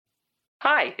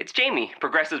Hi, it's Jamie,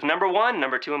 Progressive's number 1,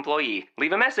 number 2 employee.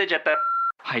 Leave a message at the...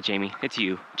 Hi, Jamie. It's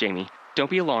you, Jamie. Don't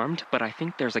be alarmed, but I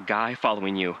think there's a guy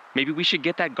following you. Maybe we should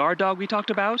get that guard dog we talked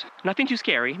about? Nothing too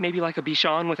scary. Maybe like a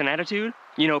Bichon with an attitude?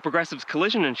 You know, Progressive's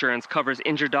collision insurance covers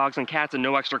injured dogs and cats at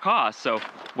no extra cost, so...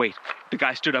 Wait, the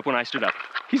guy stood up when I stood up.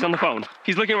 He's on the phone.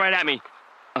 He's looking right at me.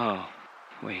 Oh,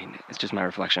 wait, it's just my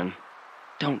reflection.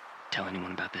 Don't tell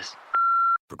anyone about this.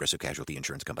 Progressive Casualty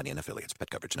Insurance Company and Affiliates. Pet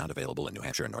coverage not available in New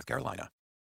Hampshire and North Carolina.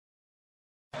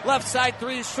 Left side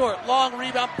three is short. Long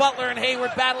rebound. Butler and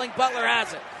Hayward battling. Butler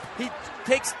has it. He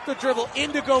takes the dribble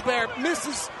into Gobert.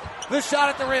 Misses the shot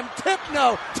at the rim. Tip,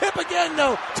 no. Tip again,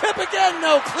 no. Tip again,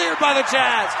 no. Cleared by the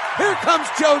Jazz. Here comes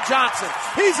Joe Johnson.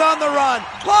 He's on the run.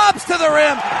 Lobs to the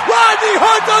rim. Rodney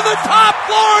Hood's on the top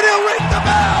floor and he'll ring the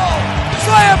bell.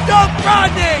 Slam dunk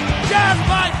Rodney. Jazz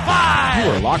by 5.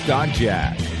 You are Locked On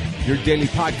Jazz, your daily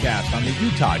podcast on the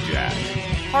Utah Jazz.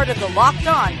 Part of the Locked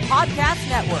On Podcast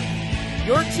Network,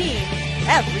 your team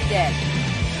every day.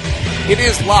 It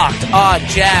is Locked On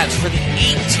Jazz for the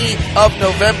 18th of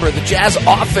November. The Jazz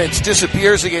offense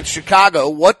disappears against Chicago.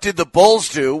 What did the Bulls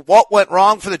do? What went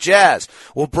wrong for the Jazz?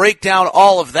 We'll break down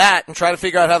all of that and try to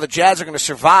figure out how the Jazz are going to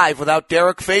survive without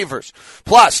Derek Favors.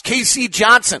 Plus, K.C.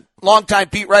 Johnson, longtime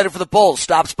beat writer for the Bulls,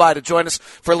 stops by to join us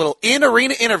for a little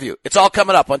in-arena interview. It's all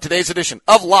coming up on today's edition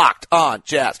of Locked On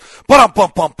Jazz.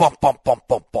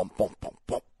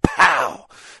 Pow!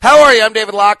 How are you? I'm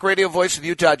David Locke, radio voice of the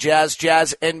Utah Jazz,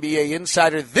 Jazz NBA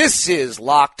insider. This is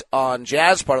Locked On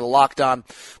Jazz, part of the Locked On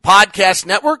Podcast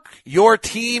Network, your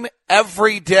team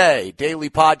every day.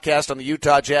 Daily podcast on the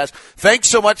Utah Jazz. Thanks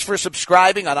so much for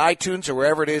subscribing on iTunes or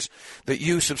wherever it is that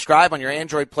you subscribe on your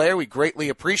Android player. We greatly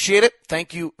appreciate it.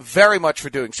 Thank you very much for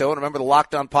doing so. And remember, the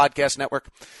Locked On Podcast Network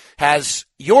has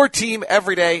your team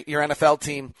every day, your NFL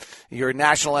team, your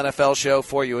national NFL show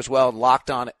for you as well. And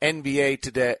Locked On NBA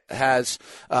today has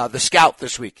the Scout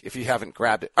this week, if you haven't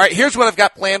grabbed it. All right, here's what I've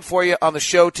got planned for you on the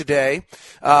show today.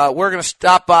 We're going to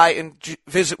stop by and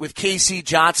visit with K.C.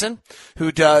 Johnson,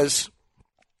 who does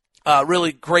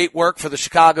really great work for the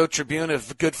Chicago Tribune. A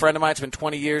good friend of mine. It's been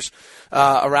 20 years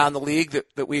around the league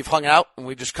that we've hung out, and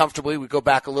we just comfortably we go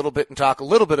back a little bit and talk a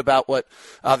little bit about what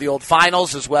the old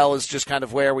finals, as well as just kind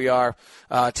of where we are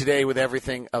today with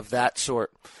everything of that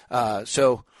sort.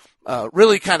 So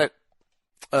really kind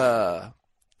of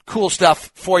cool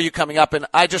stuff for you coming up. And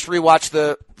I just rewatched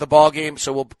the ball game,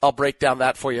 so I'll break down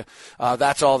that for you.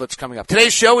 That's all that's coming up.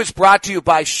 Today's show is brought to you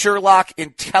by Sherlock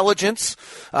Intelligence.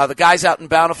 The guys out in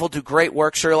Bountiful do great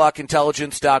work,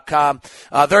 SherlockIntelligence.com.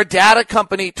 They're a data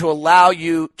company to allow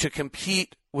you to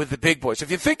compete with the big boys.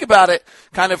 If you think about it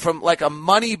kind of from like a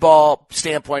Moneyball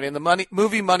standpoint, in the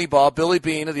movie Moneyball, Billy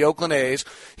Beane of the Oakland A's,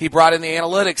 he brought in the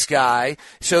analytics guy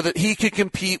so that he could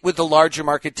compete with the larger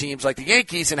market teams like the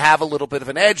Yankees and have a little bit of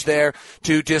an edge there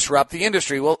to disrupt the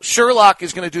industry. Well, Sherlock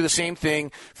is going to do the same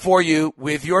thing for you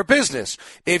with your business.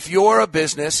 If you're a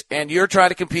business and you're trying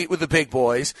to compete with the big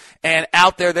boys and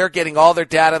out there they're getting all their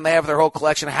data and they have their whole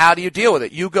collection, how do you deal with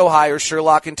it? You go hire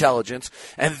Sherlock Intelligence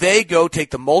and they go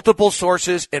take the multiple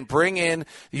sources and bring in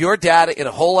your data in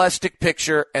a holistic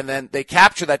picture, and then they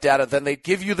capture that data. Then they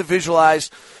give you the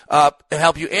visualized and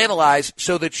help you analyze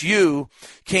so that you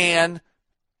can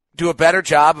do a better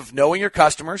job of knowing your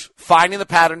customers, finding the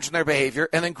patterns in their behavior,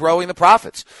 and then growing the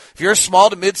profits. If you're a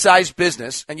small to mid-sized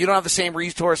business and you don't have the same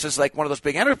resources like one of those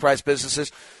big enterprise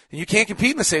businesses, then you can't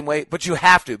compete in the same way, but you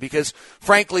have to because,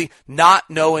 frankly, not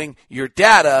knowing your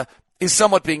data is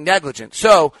somewhat being negligent.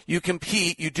 So you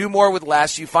compete, you do more with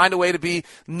less, you find a way to be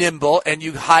nimble, and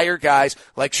you hire guys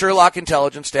like Sherlock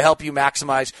Intelligence to help you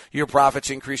maximize your profits,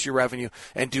 increase your revenue,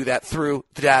 and do that through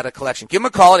the data collection. Give them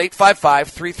a call at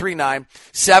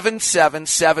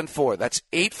 855-339-7774. That's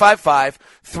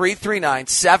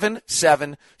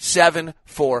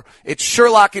 855-339-7774. It's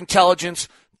Sherlock Intelligence.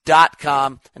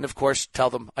 .com, and of course, tell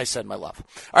them I said my love.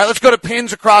 All right, let's go to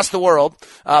pins across the world.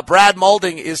 Brad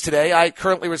Moulding is today. I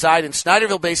currently reside in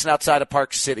Snyderville Basin outside of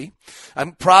Park City.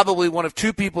 I'm probably one of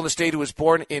two people in the state who was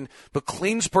born in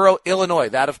McLeansboro, Illinois.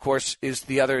 That, of course, is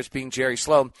the other as being Jerry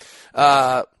Sloan.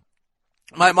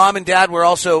 My mom and dad were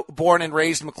also born and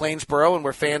raised in McLeansboro, and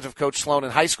were fans of Coach Sloan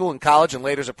in high school and college and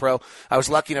later as a pro. I was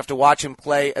lucky enough to watch him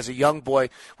play as a young boy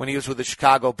when he was with the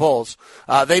Chicago Bulls.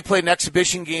 They played an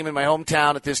exhibition game in my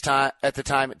hometown at the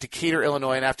time at Decatur,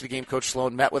 Illinois, and after the game, Coach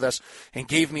Sloan met with us and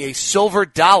gave me a silver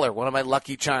dollar, one of my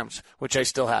lucky charms, which I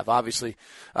still have, obviously.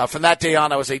 From that day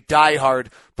on, I was a diehard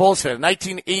Bulls fan. In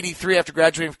 1983, after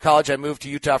graduating from college, I moved to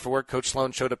Utah for work. Coach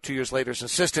Sloan showed up 2 years later as an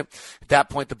assistant. At that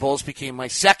point, the Bulls became my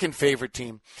second favorite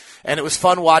team, and it was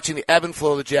fun watching the ebb and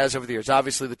flow of the Jazz over the years.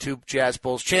 Obviously, the two Jazz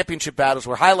Bulls championship battles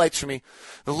were highlights for me.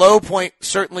 The low point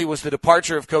certainly was the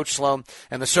departure of Coach Sloan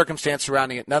and the circumstance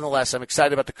surrounding it. Nonetheless, I'm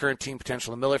excited about the current team potential.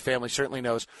 The Miller family certainly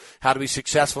knows how to be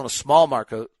successful in a small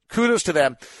market. Kudos to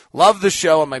them. Love the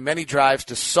show on my many drives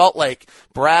to Salt Lake.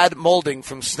 Brad Molding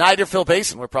from Snyderville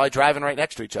Basin. We're probably driving right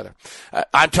next to each other.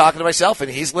 I'm talking to myself, and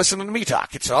he's listening to me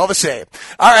talk. It's all the same.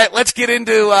 All right, let's get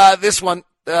into this one.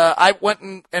 I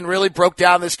went and really broke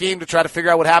down this game to try to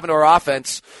figure out what happened to our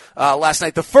offense last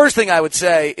night. The first thing I would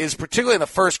say is, particularly in the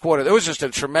first quarter, there was just a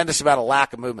tremendous amount of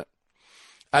lack of movement.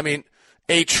 I mean,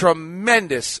 a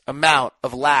tremendous amount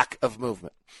of lack of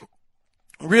movement.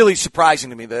 Really surprising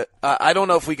to me that I don't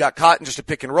know if we got caught in just a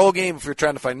pick and roll game, if we were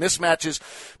trying to find mismatches,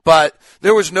 but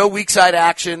there was no weak side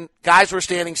action. Guys were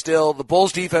standing still. The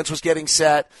Bulls defense was getting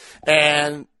set,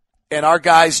 and our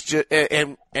guys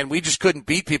and we just couldn't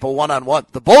beat people one-on-one.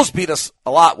 The Bulls beat us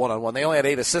a lot one-on-one. They only had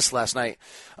 8 assists last night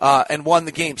and won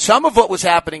the game. Some of what was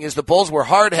happening is the Bulls were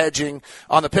hard hedging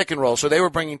on the pick and roll. So they were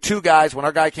bringing 2 guys. When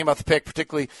our guy came off the pick,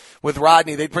 particularly with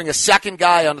Rodney, they'd bring a second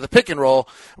guy onto the pick and roll.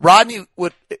 Rodney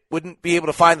wouldn't be able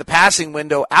to find the passing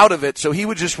window out of it, so he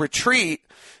would just retreat.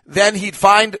 Then he'd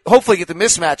hopefully get the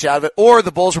mismatch out of it, or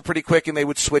the Bulls were pretty quick and they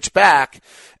would switch back.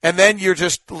 And then you're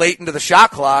just late into the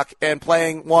shot clock and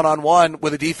playing one-on-one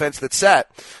with a defense that's set.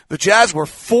 The Jazz were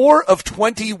 4 of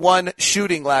 21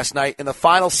 shooting last night in the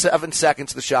final 7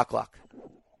 seconds of the shot clock.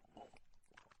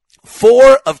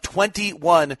 4 of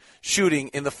 21 shooting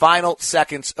in the final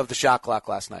seconds of the shot clock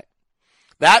last night.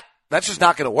 That's just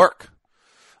not going to work.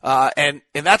 And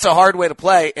that's a hard way to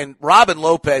play. And Robin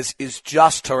Lopez is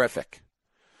just terrific.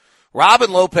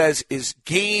 Robin Lopez is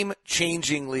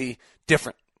game-changingly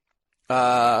different.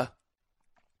 And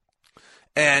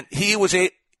he was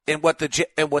and what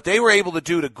they were able to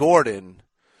do to Gordon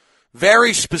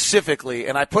very specifically,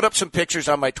 and I put up some pictures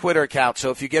on my Twitter account,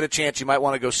 so if you get a chance, you might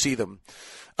want to go see them.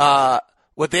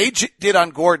 What they did on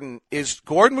Gordon is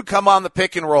Gordon would come on the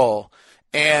pick and roll,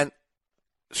 and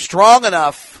strong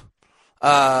enough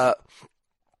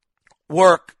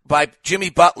work by Jimmy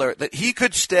Butler that he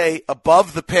could stay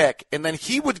above the pick, and then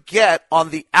he would get on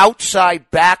the outside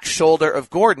back shoulder of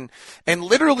Gordon and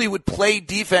literally would play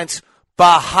defense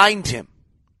behind him.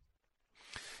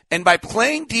 And by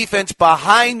playing defense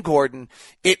behind Gordon,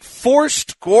 it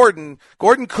forced Gordon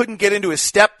couldn't get into his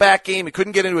step-back game. He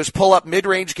couldn't get into his pull-up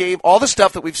mid-range game, all the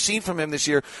stuff that we've seen from him this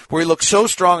year where he looks so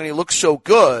strong and he looks so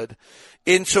good.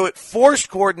 And so it forced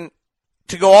Gordon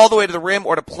to go all the way to the rim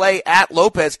or to play at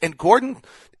Lopez. And Gordon,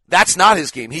 that's not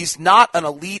his game. He's not an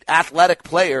elite athletic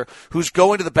player who's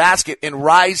going to the basket and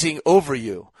rising over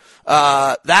you.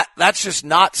 That's just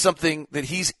not something that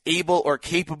he's able or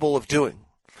capable of doing.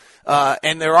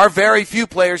 And there are very few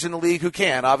players in the league who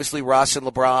can. Obviously, Russ and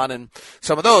LeBron and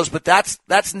some of those, but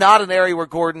that's not an area where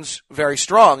Gordon's very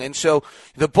strong. And so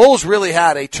the Bulls really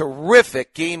had a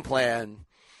terrific game plan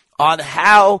on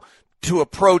how to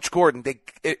approach Gordon.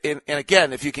 And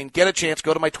again, if you can get a chance,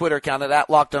 go to my Twitter account at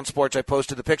 @LockedOnSports. I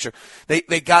posted the picture.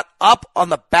 They got up on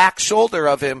the back shoulder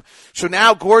of him. So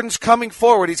now Gordon's coming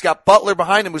forward. He's got Butler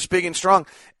behind him who's big and strong,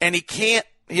 and he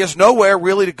has nowhere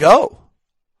really to go.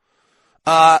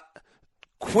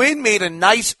 Quinn made a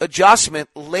nice adjustment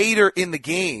later in the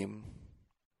game,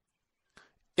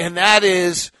 and that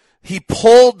is he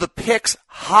pulled the picks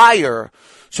higher.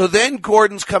 So then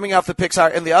Gordon's coming off the picks higher.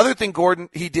 And the other thing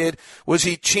he did was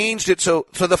he changed it. So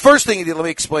the first thing he did, let me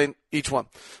explain each one.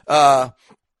 The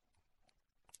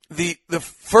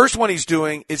first one he's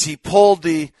doing is he pulled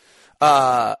the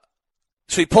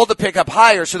pick up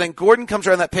higher. So then Gordon comes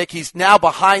around that pick. He's now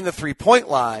behind the 3-point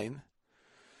line.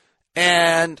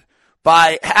 And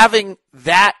by having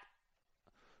that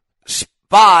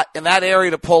spot in that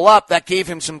area to pull up, that gave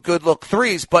him some good look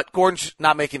threes, but Gordon's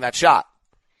not making that shot.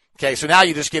 Okay, so now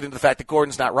you just get into the fact that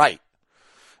Gordon's not right.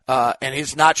 And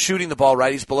he's not shooting the ball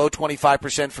right. He's below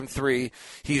 25% from 3.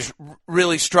 He's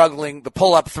really struggling. The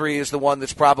pull-up 3 is the one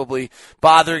that's probably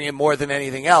bothering him more than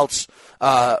anything else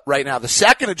right now. The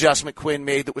second adjustment Quinn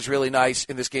made that was really nice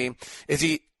in this game is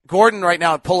Gordon right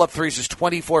now in pull-up 3s is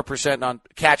 24%, on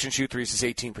catch-and-shoot 3s is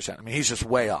 18%. I mean, he's just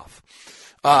way off.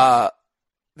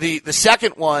 The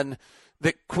second one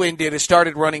that Quinn did is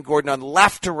started running Gordon on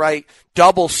left to right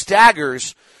double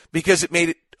staggers because it made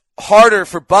it harder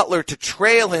for Butler to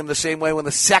trail him the same way when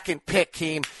the second pick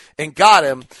came and got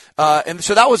him. And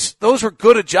so those were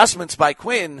good adjustments by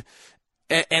Quinn,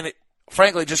 and it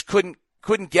frankly just couldn't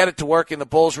get it to work, and the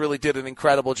Bulls really did an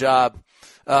incredible job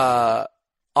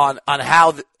on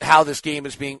how this game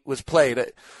was played.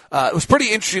 It was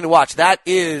pretty interesting to watch. That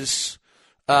is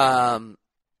the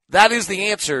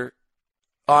answer.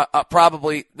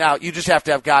 Probably now you just have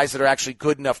to have guys that are actually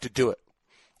good enough to do it,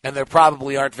 and there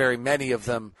probably aren't very many of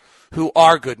them who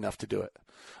are good enough to do it.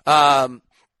 On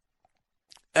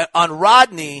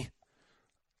Rodney,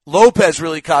 Lopez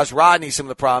really caused Rodney some of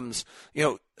the problems.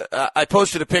 I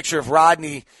posted a picture of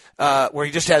Rodney where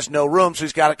he just has no room, so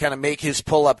he's got to kind of make his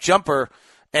pull-up jumper,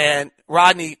 and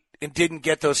Rodney didn't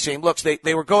get those same looks.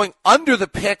 They were going under the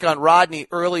pick on Rodney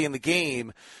early in the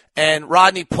game, and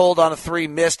Rodney pulled on a 3,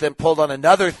 missed, then pulled on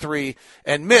another 3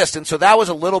 and missed, and so that was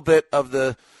a little bit of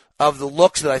the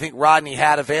looks that I think Rodney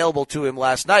had available to him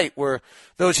last night, where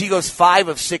he goes 5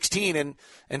 of 16,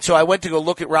 and so I went to go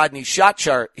look at Rodney's shot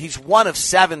chart. He's 1 of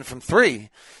 7 from 3.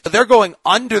 So they're going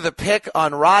under the pick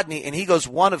on Rodney, and he goes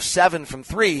 1 of 7 from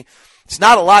 3. It's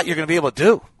not a lot you're going to be able to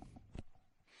do.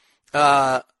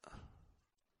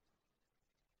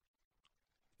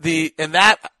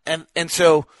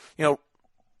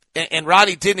 And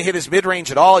Rodney didn't hit his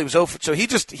mid-range at all. He was 0 for, so he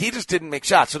just didn't make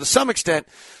shots. So to some extent,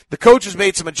 the coaches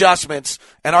made some adjustments,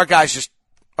 and our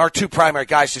 2 primary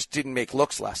guys just didn't make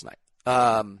looks last night.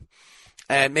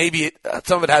 And maybe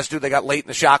some of it has to do, they got late in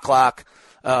the shot clock.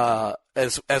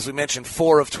 As we mentioned,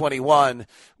 4 of 21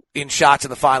 in shots in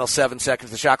the final 7 seconds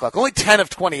of the shot clock. Only 10 of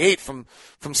 28 from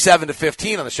 7 to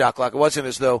 15 on the shot clock. It wasn't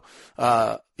as though,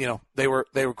 they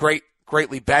were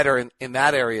greatly better in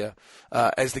that area,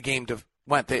 as the game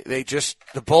went.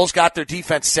 The Bulls got their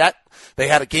defense set. They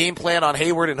had a game plan on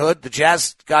Hayward and Hood. The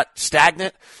Jazz got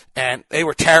stagnant, and they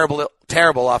were terrible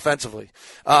offensively.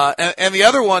 And the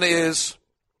other one is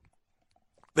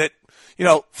that,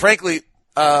 frankly,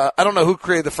 I don't know who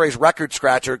created the phrase record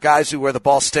scratcher, guys who where the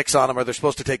ball sticks on them or they're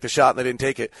supposed to take the shot and they didn't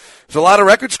take it. There's a lot of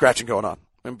record scratching going on.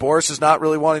 And Boris is not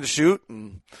really wanting to shoot,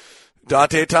 and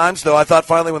Dante at times, though I thought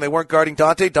finally when they weren't guarding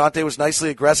Dante was nicely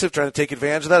aggressive, trying to take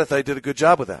advantage of that. I thought he did a good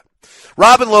job with that.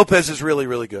 Robin Lopez is really,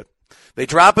 really good. They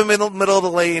drop him in the middle of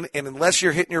the lane, and unless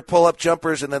you're hitting your pull-up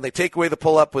jumpers and then they take away the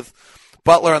pull-up with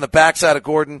Butler on the backside of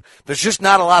Gordon, there's just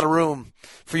not a lot of room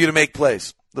for you to make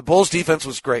plays. The Bulls' defense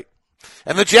was great.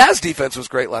 And the Jazz defense was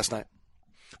great last night.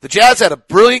 The Jazz had a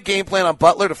brilliant game plan on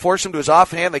Butler to force him to his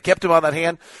offhand. They kept him on that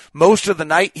hand most of the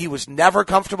night. He was never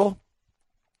comfortable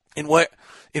in what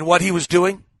he was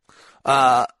doing.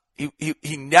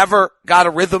 He never got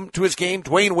a rhythm to his game.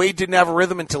 Dwayne Wade didn't have a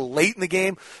rhythm until late in the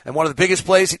game. And one of the biggest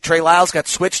plays, Trey Lyles got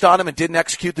switched on him and didn't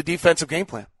execute the defensive game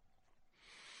plan.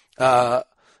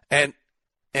 And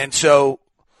so,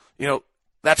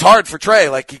 that's hard for Trey.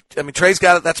 Trey's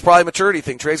got it. That's probably a maturity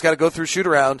thing. Trey's got to go through shoot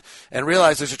around and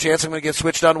realize there's a chance I'm going to get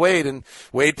switched on Wade, and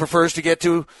Wade prefers to get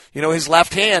to, his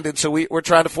left hand, and so we're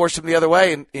trying to force him the other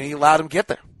way, and he allowed him to get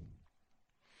there.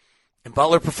 And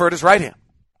Butler preferred his right hand.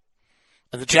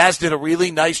 And the Jazz did a really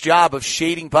nice job of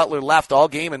shading Butler left all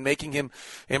game and making him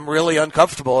really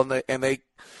uncomfortable, and they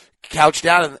couched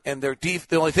down, and the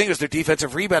only thing is their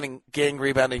defensive gang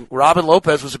rebounding. Robin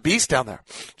Lopez was a beast down there.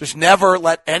 Just never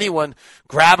let anyone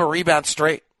grab a rebound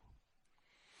straight.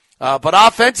 But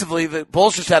offensively, the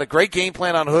Bulls just had a great game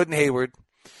plan on Hood and Hayward.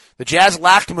 The Jazz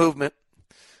lacked movement.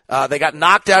 They got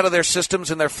knocked out of their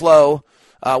systems and their flow.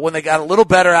 When they got a little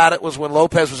better at it was when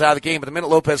Lopez was out of the game. But the minute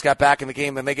Lopez got back in the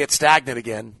game, then they get stagnant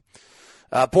again.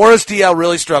 Boris Diaw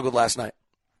really struggled last night.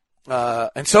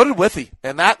 And so did Withey.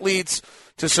 And that leads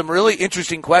to some really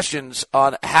interesting questions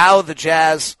on how the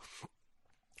Jazz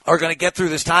are going to get through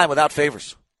this time without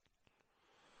Favors.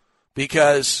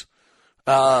 Because,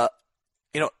 Trey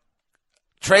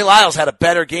Lyles had a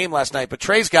better game last night, but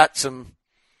Trey's got some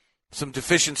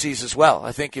deficiencies as well.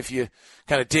 I think if you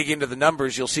kind of dig into the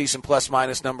numbers, you'll see some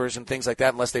plus-minus numbers and things like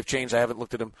that, unless they've changed. I haven't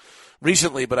looked at them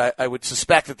recently, but I would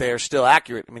suspect that they are still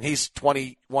accurate. I mean, he's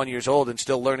 21 years old and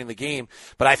still learning the game,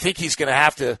 but I think he's going to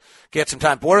have to get some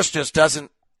time. Boris just doesn't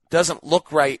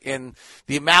look right in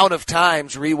the amount of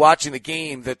times rewatching the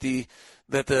game that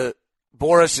the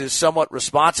Boris is somewhat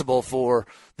responsible for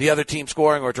the other team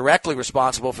scoring, or directly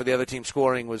responsible for the other team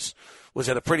scoring, was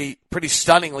at a pretty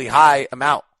stunningly high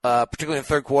amount. Particularly in the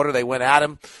third quarter, they went at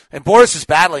him. And Boris is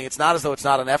battling. It's not as though it's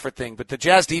not an effort thing. But the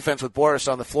Jazz defense with Boris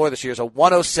on the floor this year is a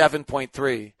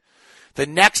 107.3. The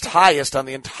next highest on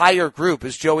the entire group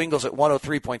is Joe Ingles at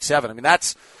 103.7. I mean,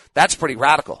 that's pretty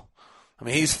radical. I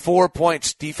mean, he's 4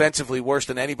 points defensively worse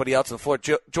than anybody else on the floor.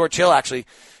 George Hill actually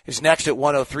is next at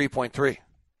 103.3.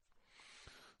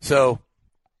 So,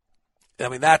 I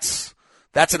mean, that's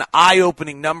an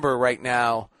eye-opening number right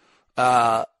now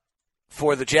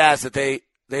for the Jazz, that they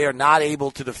are not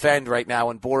able to defend right now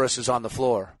when Boris is on the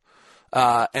floor.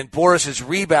 And Boris's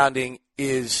rebounding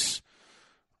is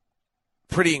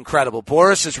pretty incredible.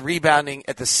 Boris is rebounding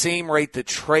at the same rate that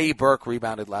Trey Burke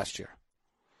rebounded last year.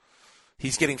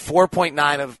 He's getting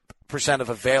 4.9% of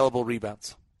available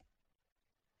rebounds.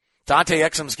 Dante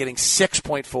Exum's getting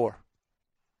 6.4.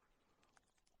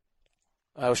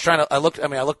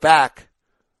 I looked back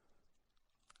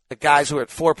at guys who were at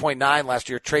 4.9 last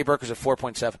year. Trey Burke was at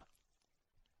 4.7.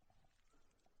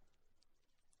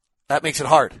 That makes it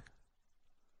hard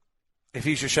if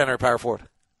he's your center or power forward.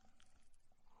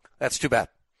 That's too bad.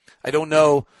 I don't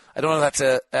know if that's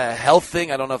a health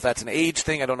thing. I don't know if that's an age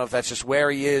thing. I don't know if that's just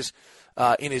where he is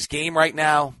in his game right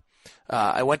now.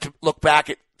 I went to look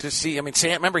back to see. I mean,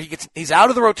 remember he's out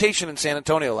of the rotation in San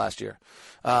Antonio last year,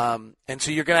 and so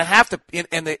you're going to have to.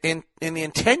 In the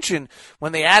intention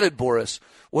when they added Boris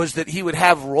was that he would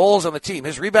have roles on the team.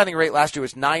 His rebounding rate last year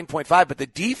was 9.5, but the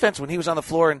defense when he was on the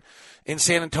floor in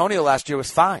San Antonio last year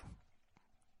was fine.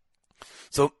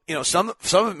 So, some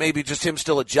of it may be just him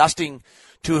still adjusting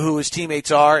to who his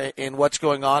teammates are and what's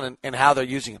going on and how they're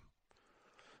using him.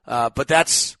 But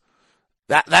that's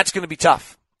going to be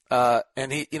tough.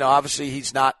 And he, obviously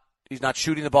he's not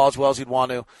shooting the ball as well as he'd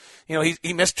want to.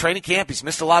 He missed training camp. He's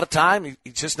missed a lot of time.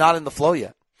 He's just not in the flow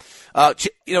yet.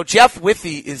 Jeff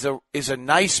Withey is a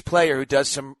nice player who does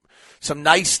some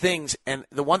nice things. And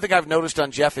the one thing I've noticed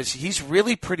on Jeff is he's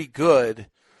really pretty good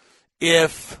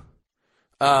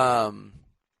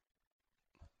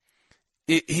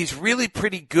he's really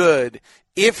pretty good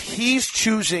if he's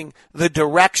choosing the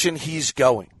direction he's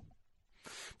going.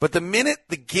 But the minute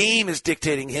the game is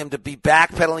dictating him to be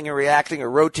backpedaling or reacting or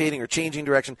rotating or changing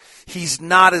direction, he's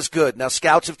not as good. Now,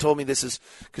 scouts have told me this is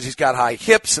because he's got high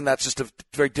hips, and that's just a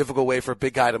very difficult way for a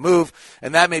big guy to move,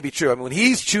 and that may be true. I mean, when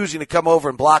he's choosing to come over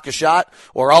and block a shot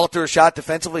or alter a shot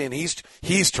defensively, and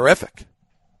he's terrific.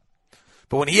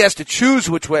 But when he has to choose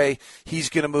which way he's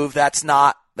going to move, that's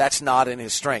not in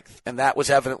his strength, and that was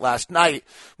evident last night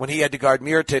when he had to guard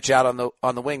Mirotić out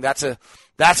on the wing. That's a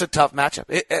tough matchup.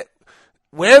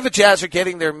 Where the Jazz are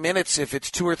getting their minutes, if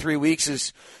it's 2 or 3 weeks,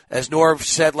 is, as Norv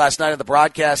said last night on the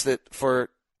broadcast, that for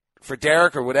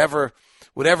Derek or whatever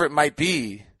it might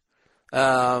be,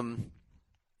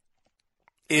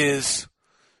 it's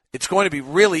going to be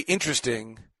really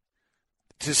interesting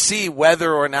to see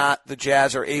whether or not the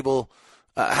Jazz are able,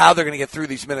 how they're going to get through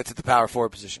these minutes at the power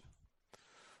forward position.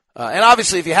 And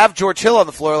obviously, if you have George Hill on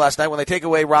the floor last night, when they take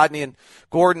away Rodney and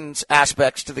Gordon's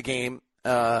aspects to the game,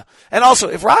 and also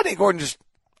if Rodney and Gordon just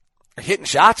are hitting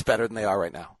shots better than they are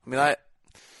right now. I mean,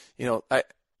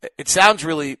 it sounds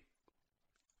really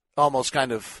almost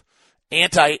kind of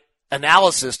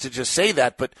anti-analysis to just say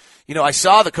that, but I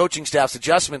saw the coaching staff's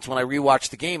adjustments when I rewatched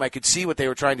the game. I could see what they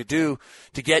were trying to do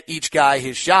to get each guy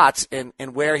his shots and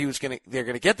where they're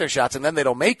going to get their shots, and then they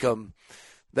don't make them.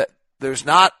 That there's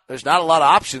not a lot of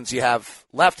options you have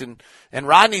left, and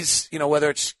Rodney's,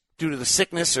 whether it's due to the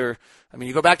sickness or, I mean,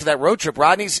 you go back to that road trip,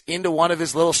 Rodney's into one of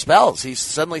his little spells. He's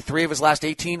suddenly 3 of his last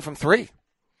 18 from 3.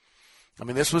 I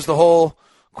mean, this was the whole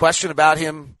question about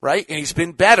him, right? And he's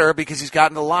been better because he's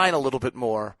gotten the line a little bit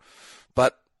more.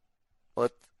 But,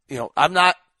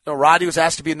 Rodney was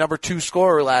asked to be a number 2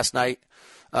 scorer last night.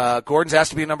 Gordon's asked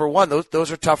to be a number 1. Those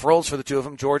are tough roles for the two of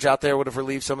them. George out there would have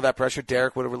relieved some of that pressure.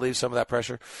 Derek would have relieved some of that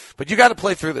pressure. But you got to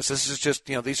play through this. This is just,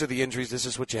 these are the injuries. This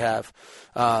is what you have.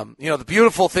 The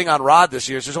beautiful thing on Rod this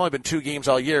year is there's only been 2 games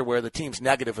all year where the team's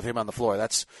negative with him on the floor.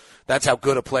 That's how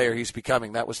good a player he's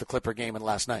becoming. That was the Clipper game and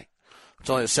last night. It's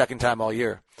only the second time all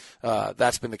year.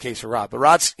 That's been the case for Rod. But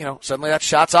Rod's, suddenly that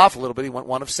shot's off a little bit. He went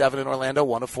 1 of 7 in Orlando,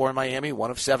 1 of 4 in Miami, 1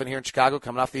 of 7 here in Chicago,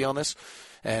 coming off the illness.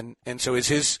 And so I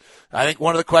think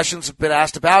one of the questions that's been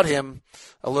asked about him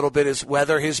a little bit is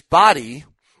whether his body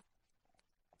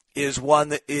is one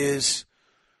that is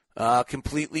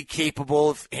completely capable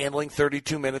of handling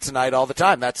 32 minutes a night all the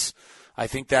time. I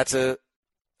think that's a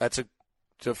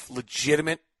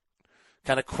legitimate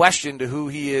kind of question to who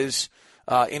he is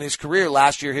in his career.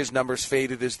 Last year, his numbers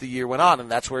faded as the year went on, and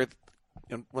that's where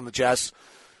when the Jazz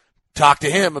talk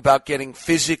to him about getting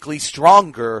physically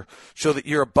stronger so that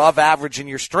you're above average in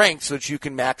your strength so that you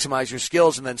can maximize your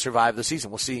skills and then survive the season.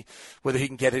 We'll see whether he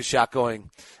can get his shot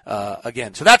going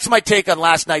again. So that's my take on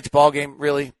last night's ball game,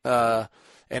 really,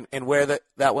 and where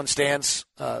that one stands.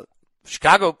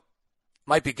 Chicago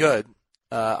might be good.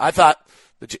 I thought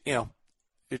the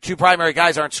 2 primary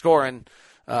guys aren't scoring,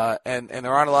 and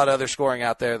there aren't a lot of other scoring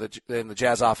out there. And the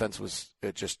Jazz offense was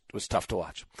tough to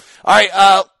watch. All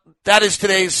right, that is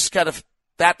today's kind of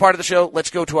that part of the show. Let's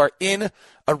go to our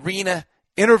in-arena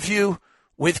interview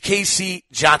with K.C.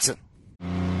 Johnson.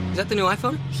 Is that the new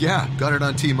iPhone? Yeah, got it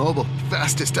on T-Mobile.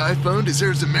 Fastest iPhone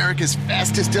deserves America's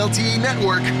fastest LTE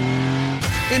network.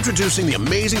 Introducing the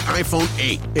amazing iPhone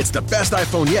 8. It's the best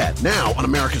iPhone yet, now on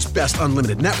America's best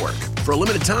unlimited network. For a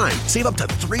limited time, save up to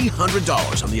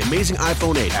 $300 on the amazing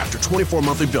iPhone 8 after 24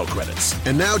 monthly bill credits.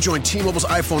 And now join T-Mobile's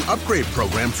iPhone upgrade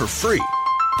program for free.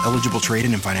 Eligible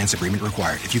trade-in and finance agreement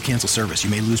required. If you cancel service, you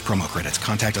may lose promo credits.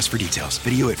 Contact us for details.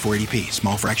 Video at 480p.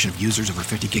 Small fraction of users over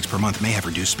 50 gigs per month may have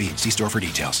reduced speed. See store for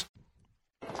details.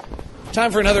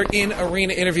 Time for another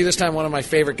in-arena interview. This time one of my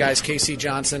favorite guys, Casey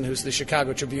Johnson, who's the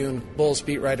Chicago Tribune Bulls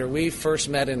beat writer. We first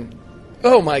met in,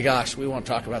 oh my gosh, we won't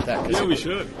talk about that. Yeah, we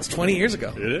should. It's 20 years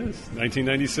ago. It is.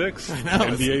 1996. I know.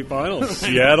 NBA Finals.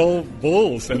 Seattle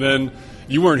Bulls. And then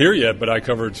you weren't here yet, but I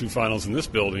covered 2 finals in this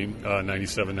building,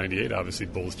 97, 98, obviously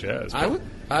Bulls Jazz.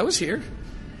 I was here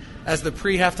as the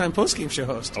pre-halftime post-game show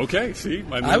host. Okay, see?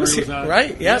 My memory I was here, not,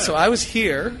 right? Yeah, so I was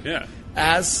here. Yeah.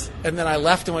 And then I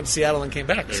left and went to Seattle and came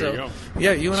back. There you go.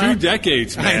 Yeah, you and 2 I.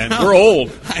 decades, man. I know. We're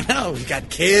old. I know. We got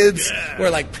kids. Yeah. We're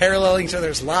like paralleling each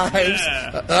other's lives.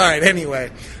 Yeah. All right, anyway.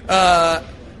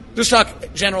 Just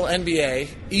talk general NBA,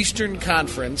 Eastern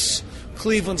Conference.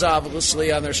 Cleveland's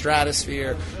obviously on their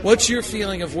stratosphere. What's your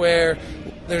feeling of where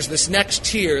there's this next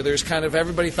tier? There's kind of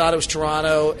everybody thought it was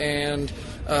Toronto and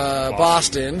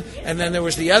Boston, and then there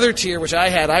was the other tier, which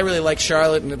I really like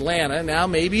Charlotte and Atlanta. Now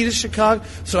maybe to Chicago.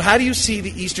 So how do you see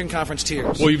the Eastern Conference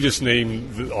tiers? Well, you've just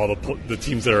named all the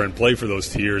teams that are in play for those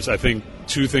tiers. I think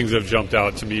 2 things have jumped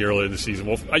out to me earlier in the season.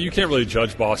 Well, you can't really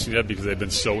judge Boston yet because they've been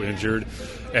so injured.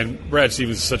 And Brad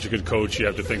Stevens is such a good coach. You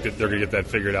have to think that they're going to get that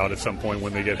figured out at some point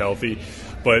when they get healthy.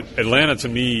 But Atlanta, to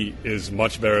me, is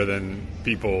much better than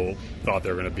people thought they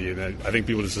were going to be. And I think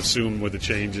people just assumed with the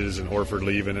changes and Horford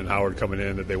leaving and Howard coming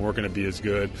in that they weren't going to be as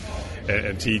good.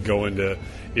 And Teague going to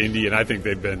Indy. And I think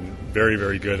they've been very,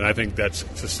 very good. And I think that's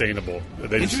sustainable.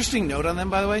 Interesting note on them,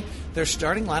 by the way. Their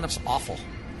starting lineup's awful.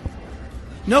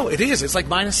 No, it is. It's like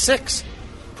 -6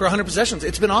 per 100 possessions.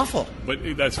 It's been awful. But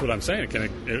that's what I'm saying.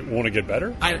 Won't it get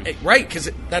better? Right,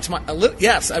 because that's my.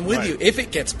 Yes, I'm with you. If it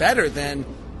gets better, then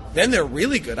they're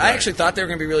really good. Right. I actually thought they were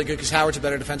going to be really good because Howard's a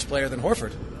better defensive player than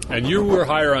Horford. And you were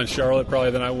higher on Charlotte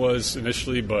probably than I was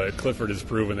initially, but Clifford has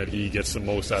proven that he gets the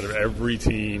most out of every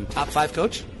team. Top 5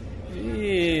 coach?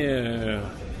 Yeah.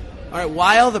 All right,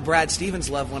 why all the Brad Stevens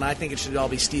love when I think it should all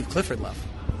be Steve Clifford love?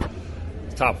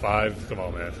 Top 5? Come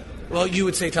on, man. Well, you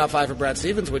would say top 5 for Brad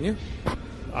Stevens, wouldn't you?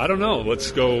 I don't know. Let's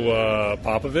go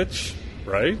Popovich,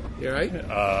 right? You're right.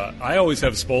 I always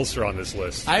have Spoelstra on this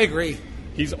list. I agree.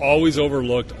 He's always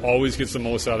overlooked, always gets the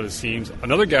most out of his teams.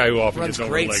 Another guy who often runs gets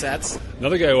great overlooked. Sets.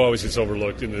 Another guy who always gets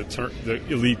overlooked in the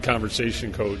elite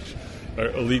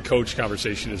coach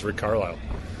conversation is Rick Carlisle.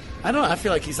 I don't know. I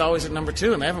feel like he's always at number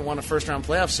 2, and they haven't won a first-round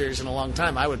playoff series in a long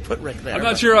time. I would put Rick there. I'm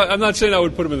not sure. I'm not saying I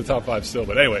would put him in the top 5 still,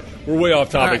 but anyway, we're way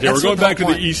off topic right, here. We're going back to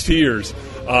point. the East tiers.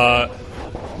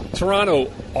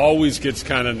 Toronto always gets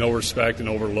kind of no respect and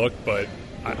overlooked, but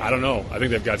I don't know. I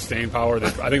think they've got staying power.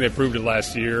 I think they proved it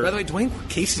last year. By the way, Dwayne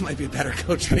Casey might be a better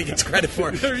coach than he gets credit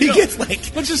for.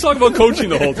 Let's just talk about coaching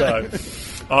the whole time.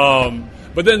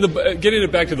 But then getting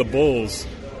it back to the Bulls,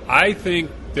 I think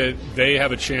that they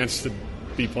have a chance to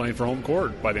be playing for home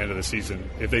court by the end of the season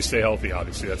if they stay healthy.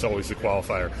 Obviously, that's always the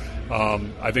qualifier.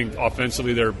 I think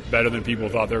offensively they're better than people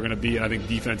thought they were going to be, and I think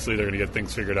defensively they're going to get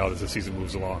things figured out as the season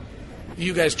moves along.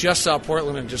 You guys just saw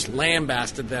Portland and just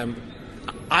lambasted them.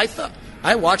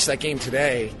 I watched that game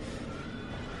today.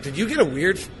 Did you get a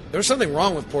weird? There was something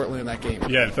wrong with Portland in that game.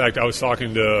 Yeah, in fact, I was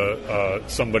talking to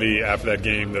somebody after that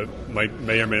game that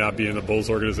may or may not be in the Bulls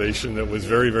organization that was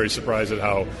very, very surprised at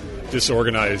how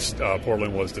disorganized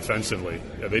Portland was defensively.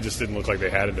 Yeah, they just didn't look like they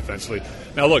had it defensively.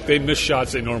 Now, look, they missed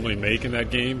shots they normally make in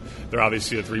that game. They're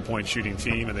obviously a three-point shooting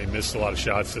team, and they missed a lot of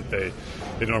shots that they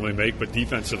normally make. But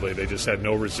defensively, they just had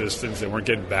no resistance. They weren't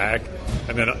getting back.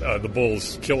 And then the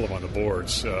Bulls killed them on the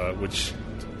boards, which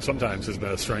sometimes has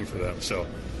been a strength for them. So,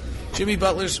 Jimmy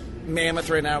Butler's mammoth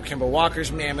right now. Kemba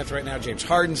Walker's mammoth right now. James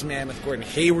Harden's mammoth. Gordon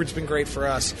Hayward's been great for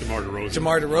us. DeMar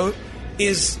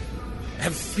DeRozan.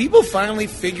 Have people finally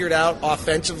figured out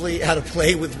offensively how to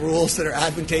play with rules that are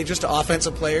advantageous to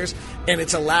offensive players, and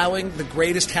it's allowing the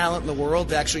greatest talent in the world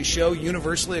to actually show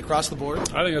universally across the board?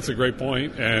 I think that's a great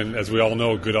point, and as we all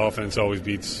know, good offense always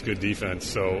beats good defense.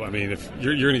 So, I mean, if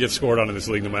you're going to get scored on in this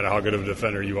league no matter how good of a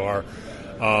defender you are.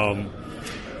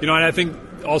 And I think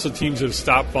also teams have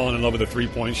stopped falling in love with the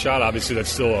three-point shot. Obviously,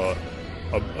 that's still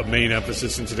a main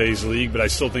emphasis in today's league, but I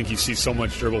still think you see so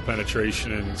much dribble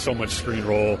penetration and so much screen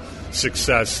roll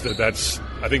success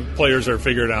I think players are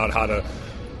figuring out how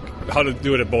to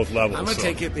do it at both levels. I'm going to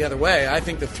take it the other way. I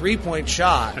think the three-point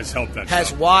shot has helped that.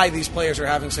 Has why these players are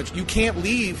having such. You can't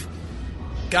leave.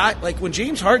 Like when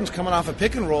James Harden's coming off a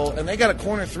pick and roll and they got a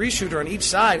corner three shooter on each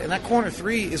side, and that corner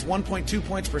three is 1.2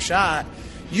 points per shot.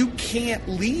 you can't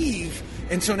leave.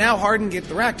 And so now Harden get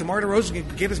the rack. DeMar DeRozan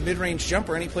can get his mid-range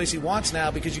jumper any place he wants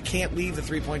now because you can't leave the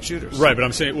three-point shooters. Right, but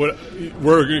I'm saying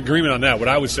we're in agreement on that. What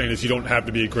I was saying is you don't have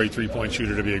to be a great three-point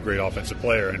shooter to be a great offensive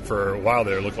player. And for a while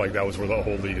there, it looked like that was where the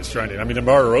whole league is trending. I mean,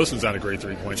 DeMar DeRozan's not a great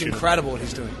three-point shooter. It's incredible what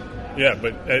he's doing. Yeah,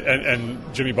 but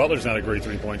and Jimmy Butler's not a great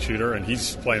three-point shooter, and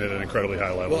he's playing at an incredibly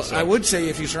high level. Well, so. I would say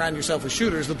if you surround yourself with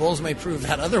shooters, the Bulls may prove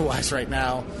that otherwise right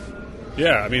now.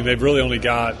 Yeah, I mean, they've really only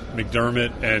got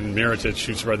McDermott and Mirotic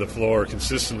who spread the floor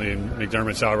consistently, and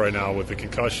McDermott's out right now with the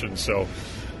concussion. So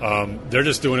they're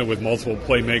just doing it with multiple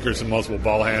playmakers and multiple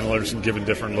ball handlers and giving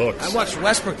different looks. I watched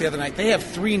Westbrook the other night. They have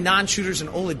 3 non-shooters and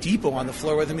Oladipo on the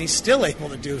floor with him. He's still able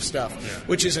to do stuff,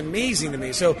 which is amazing to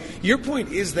me. So your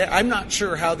point is that I'm not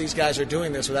sure how these guys are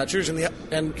doing this without shooters.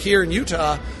 And here in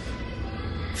Utah,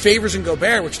 Favors and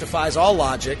Gobert, which defies all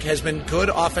logic, has been good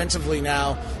offensively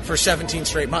now for 17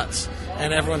 straight months.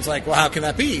 And everyone's like, well, how can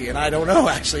that be? And I don't know,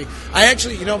 actually.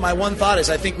 My one thought is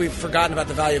I think we've forgotten about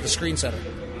the value of the screen setter.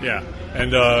 Yeah,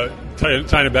 and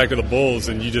tying it back to the Bulls,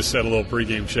 and you just said a little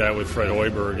pregame chat with Fred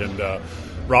Hoiberg, and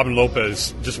Robin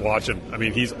Lopez, just watch him. I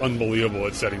mean, he's unbelievable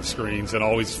at setting screens and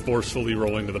always forcefully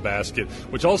rolling to the basket,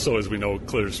 which also, as we know,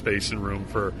 clears space and room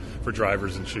for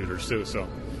drivers and shooters, too. So, all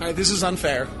right, this is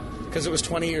unfair because it was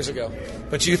 20 years ago.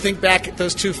 But you think back at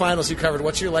those 2 finals you covered,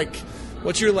 what's your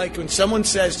like when someone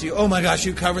says to you, oh, my gosh,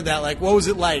 you covered that. Like, what was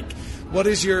it like? What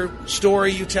is your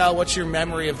story you tell? What's your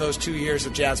memory of those 2 years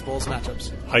of Jazz Bulls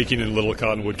matchups? Hiking in Little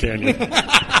Cottonwood Canyon.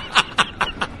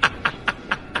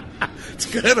 It's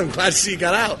good. I'm glad to see you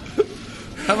got out.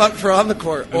 How about for on the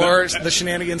court or the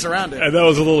shenanigans around it? And that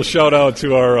was a little shout-out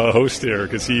to our host here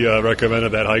because he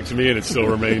recommended that hike to me, and it still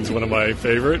remains one of my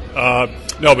favorite.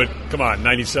 No, but come on,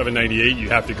 97, 98, you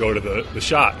have to go to the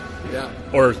shot. Yeah.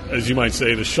 Or, as you might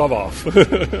say, the shove-off.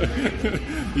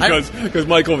 Because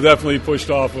Michael definitely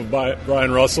pushed off of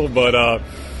Brian Russell, but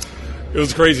it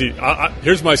was crazy.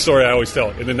 Here's my story I always tell.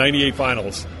 In the 98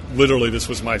 finals, literally this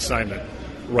was my assignment.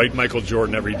 Write Michael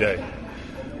Jordan every day.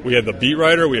 We had the beat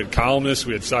writer, we had columnists,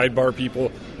 we had sidebar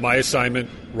people. My assignment,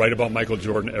 write about Michael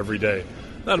Jordan every day.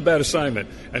 Not a bad assignment.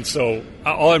 And so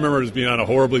all I remember is being on a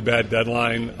horribly bad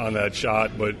deadline on that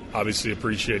shot, but obviously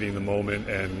appreciating the moment.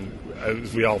 And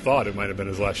as we all thought, it might have been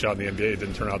his last shot in the NBA. It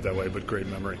didn't turn out that way, but great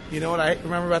memory. You know what I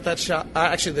remember about that shot?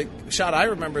 Actually, the shot I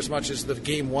remember as much as the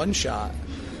Game 1 shot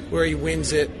where he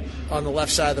wins it on the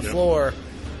left side of the floor.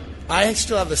 I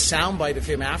still have the soundbite of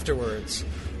him afterwards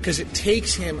because it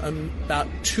takes him about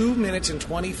 2 minutes and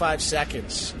 25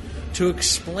 seconds to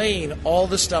explain all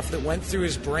the stuff that went through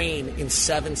his brain in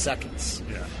 7 seconds.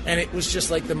 Yeah. And it was just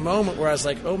like the moment where I was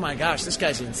like, oh my gosh, this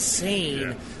guy's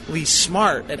insanely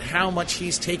smart at how much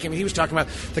he's taken. He was talking about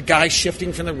the guy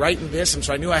shifting from the right and this, and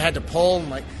so I knew I had to pull.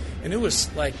 And it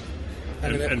was like...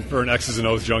 And for an X's and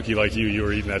O's junkie like you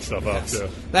were eating that stuff up, too.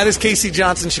 That is Casey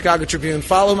Johnson, Chicago Tribune.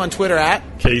 Follow him on Twitter at...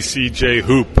 KCJ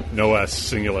Hoop, no S,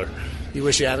 singular. You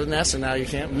wish you added an S, and now you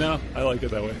can't? No, I like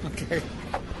it that way. Okay.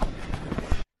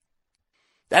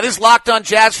 That is Locked on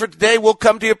Jazz for today. We'll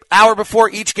come to you an hour before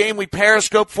each game. We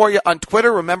Periscope for you on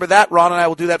Twitter. Remember that. Ron and I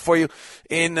will do that for you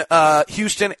in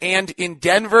Houston and in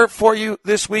Denver for you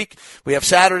this week. We have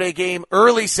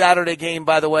early Saturday game,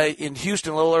 by the way, in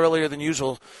Houston, a little earlier than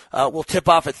usual. We'll tip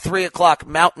off at 3 o'clock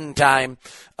Mountain Time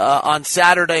on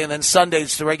Saturday, and then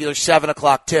Sunday's the regular 7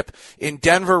 o'clock tip in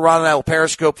Denver. Ron and I will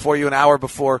Periscope for you an hour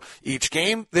before each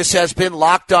game. This has been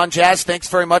Locked on Jazz. Thanks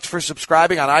very much for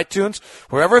subscribing on iTunes.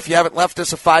 Wherever, if you haven't left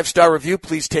us a 5-star review,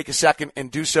 please take a second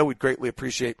and do so. We'd greatly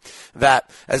appreciate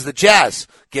that as the Jazz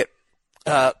get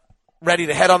ready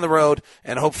to head on the road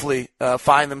and hopefully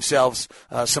find themselves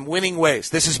some winning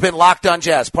ways. This has been Locked on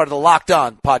Jazz, part of the Locked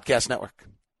On Podcast Network.